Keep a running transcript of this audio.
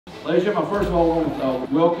Ladies and gentlemen, first of all, I want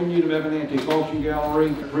to welcome you to Mebane Antique Auction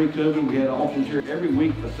Gallery. Pre-COVID, we had auctions here every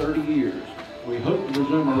week for 30 years. We hope to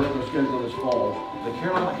resume our regular schedule this fall. The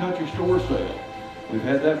Carolina Country Store Sale. We've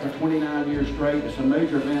had that for 29 years straight. It's a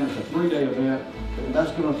major event. It's a 3-day event. And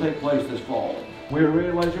that's going to take place this fall. We're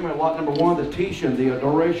ready, ladies and gentlemen, lot number 1, the Titian, the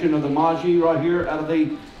Adoration of the Magi right here out of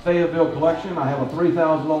the Fayetteville collection. I have a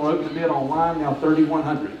 $3,000 open bid online, now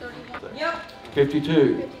 $3,100. Yep.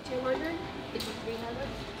 52. 5,200. 5,300.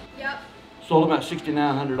 Yep. Sold them at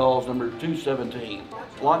 $6,900, number 217.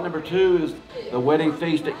 Lot number 2 is the Wedding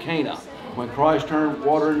Feast at Cana, when Christ turned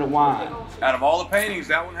water into wine. Out of all the paintings,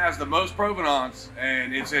 that one has the most provenance,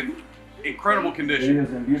 and it's in incredible condition. It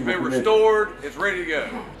is in beautiful It's been condition. restored. It's ready to go.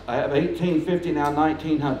 I have 1850, now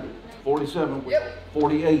 1900. 47,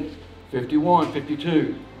 48, 51,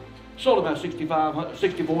 52. Sold about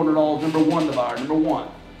 $6,400, number 1 to buyer, number 1.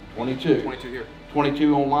 22. 22 here.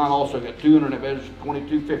 22 online also, got 200 at bidders,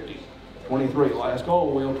 2250. 23, last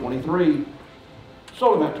call, wheel, 23.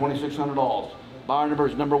 Sold about $2,600. Buyer number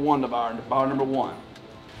is number 1 to buyer number 1.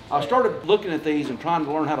 I started looking at these and trying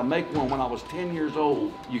to learn how to make one when I was 10 years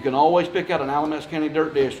old. You can always pick out an Alamance County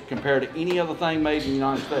dirt dish compared to any other thing made in the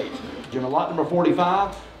United States. Jim, lot number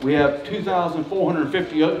 45, we have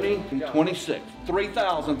 2,450 opening, 26,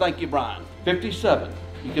 3,000, thank you, Brian, 57.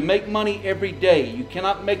 You can make money every day. You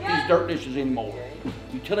cannot make these dirt dishes anymore.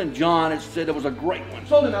 You tell him John said it was a great one.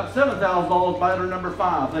 Sold him about $7,000, buyer number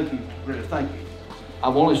 5, thank you, Chris, thank you.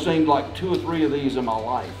 I've only seen like 2 or 3 of these in my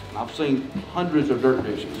life, and I've seen hundreds of dirt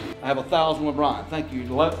dishes. I have 1,000 with Brian. Thank you.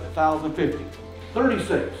 1,050,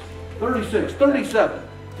 36, 36, 37,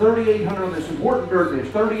 3,800 on this important dirt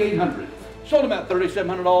dish. 3,800. Sold them at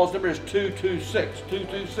 $3,700. Number is 226.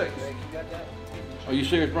 226. Are you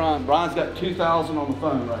serious, Brian? Brian's got 2,000 on the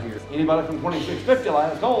phone right here. Anybody from 2650?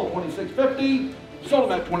 Last call. 2650. Sold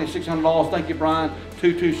them at $2,600. Thank you, Brian.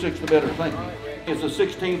 226 the bidder. Thank you. It's a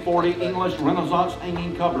 1640 English Renaissance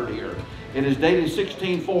hanging cupboard here. It is dated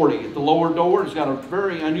 1640. At the lower door, it's got a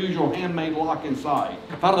very unusual handmade lock inside.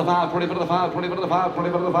 5 to the 5, 20 to the 5, 20 to the 5,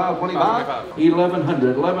 20 to the 5, 25,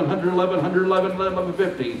 1,100, 1,100, 1,100,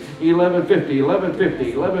 1150, 1150,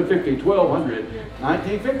 1150, 1150, 1,200,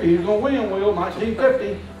 1950. He's going to win, Will.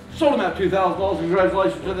 1950. Sold him out $2,000.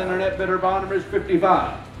 Congratulations to the internet bidder. Bond number is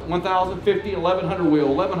 55. 1,050, 1,100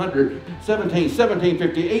 wheel, 1,100, 17,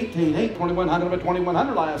 1750, 18, 8, 2,100,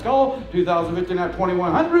 2,100, last call, 2,050, now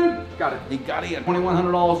 2,100. Got it. He got it.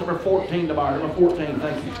 $2,100, number 14 to buyer, number 14,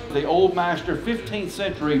 thank you. The Old Master, 15th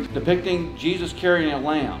century, depicting Jesus carrying a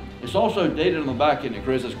lamb. It's also dated on the back, isn't it,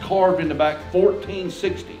 Chris? It's carved in the back,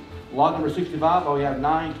 1460. Lot number 65, oh, we have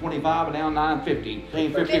 925 and now 950.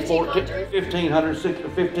 1550, 1,500,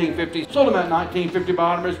 1,550. Sold them at 1950,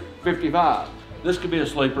 buyer number is 55. This could be a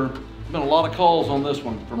sleeper. There's been a lot of calls on this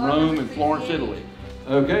one from Rome and Florence, Italy.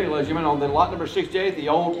 Okay, ladies and gentlemen, on the lot number 68, the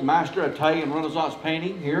Old Master Italian Renaissance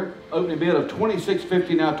painting here. Opening bid of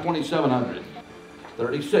 $2,650, now $2,700.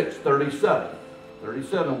 36, 37,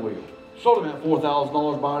 37 wheel. Sold them at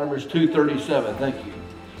 $4,000, buyer number is 237, thank you.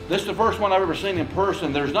 This is the first one I've ever seen in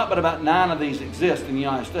person. There's not but about 9 of these exist in the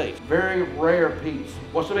United States. Very rare piece.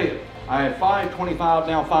 What's the bid? I have 525,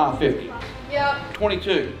 now 550. Yep.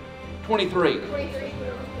 22. 23. 23.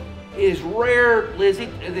 It's rare, Lizzie.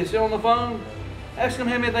 Is they still on the phone? Ask them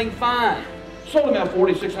how many they can find. Sold them at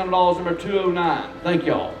 $4,600, number 209. Thank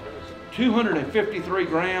y'all. 253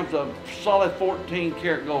 grams of solid 14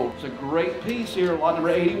 karat gold. It's a great piece here. Lot number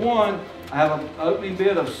 81. I have an opening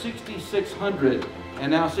bid of $6,600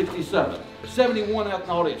 and now 67. 71 out in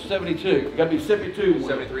the audience. 72. Got to be 72.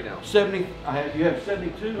 73 now. 70. You have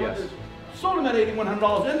 72. Yes. Sold them at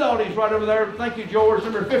 $8,100 in the audience right over there. Thank you, George.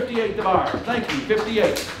 Number 58 to buyer. Thank you,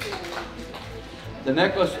 58. The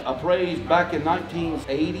necklace appraised back in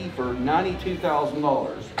 1980 for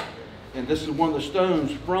 $92,000. And this is one of the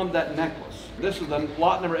stones from that necklace. This is the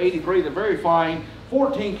lot number 83, the very fine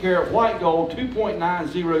 14 karat white gold,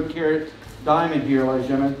 2.90 karat diamond here, ladies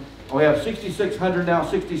and gentlemen. We have 6,600 now,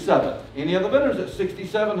 67. Any other bidders at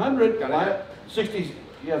 6,700? Got it. 60.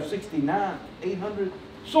 You have 69,800.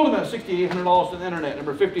 Sold them at $6,800 to the internet,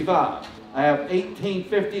 number 55. I have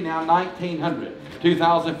 1,850, now 1,900.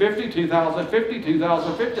 2,050, 2,050,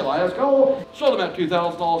 2,050, last call. Sold them at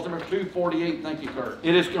 $2,000, number 248, thank you, Kurt.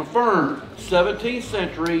 It is confirmed, 17th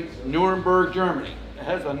century, Nuremberg, Germany. It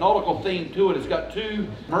has a nautical theme to it. It's got 2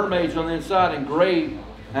 mermaids on the inside engraved.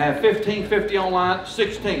 I have 1550 online,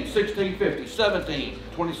 16, 1650, 17,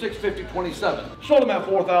 2650, 27. Sold them at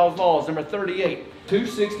 $4,000, number 38.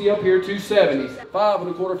 260 up here, 270, 5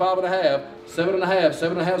 1/4, 5 1/2, 7 1/2,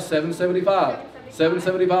 7 1/2, 775,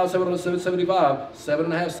 775, 775, 7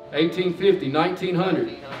 1/2, 1850,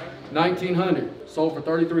 1900, 1900, Sold for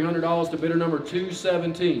 $3,300 to bidder number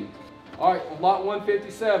 217. All right, on lot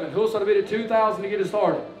 157, who'll start a bid at 2,000 to get it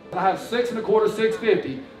started? I have 6 1/4,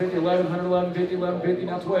 650. 50, 11, 100, 1150, 1150,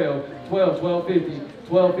 now 12, 12, 1250,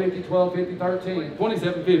 1250, 1250, 13,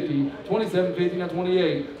 2750, 2750, now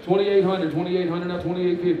 28, 2800, 2800, now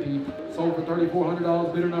 2850. Sold for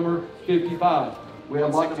 $3,400, bidder number 55. We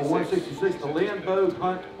have lot number 166, the Lynn Vogue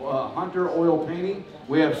Hunter Oil Painting.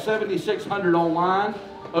 We have 7,600 online.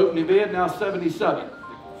 Opening bid now 77.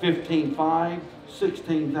 15,500,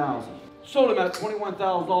 16,000. Sold him at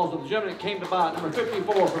 $21,000. The gentleman that came to buy it, number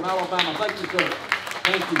 54 from Alabama. Thank you, sir.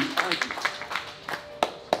 Thank you. Thank you.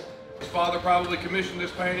 His father probably commissioned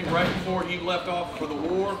this painting right before he left off for the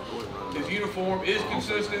war. His uniform is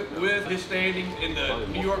consistent with his standing in the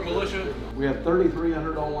New York militia. We have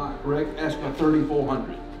 3,300 online, correct? Asking for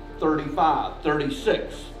 3,400, 35,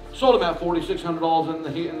 36. Sold him at $4,600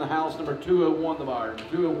 in the house, number 201, the buyer,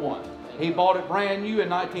 201. He bought it brand new in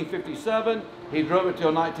 1957. He drove it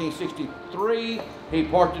till 1963. He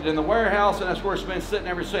parked it in the warehouse, and that's where it's been sitting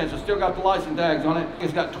ever since. It's still got the license tags on it.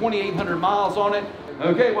 It's got 2,800 miles on it.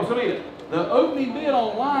 Okay, what's the bid? The opening bid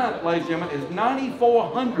online, ladies and gentlemen, is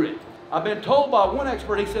 $9,400. I've been told by one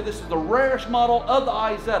expert, he said this is the rarest model of the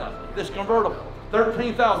Isetta, this convertible.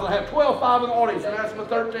 13,000. I have 12,500 in the audience and asking for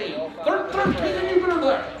 13. 13 you bidder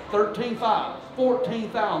there. 13,500.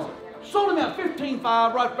 14,000. Sold him at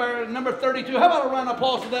 15,500 right there at number 32. How about a round of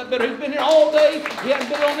applause for that bidder? He's been here all day. He hasn't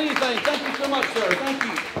bid on anything. Thank you so much, sir. Thank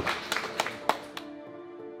you.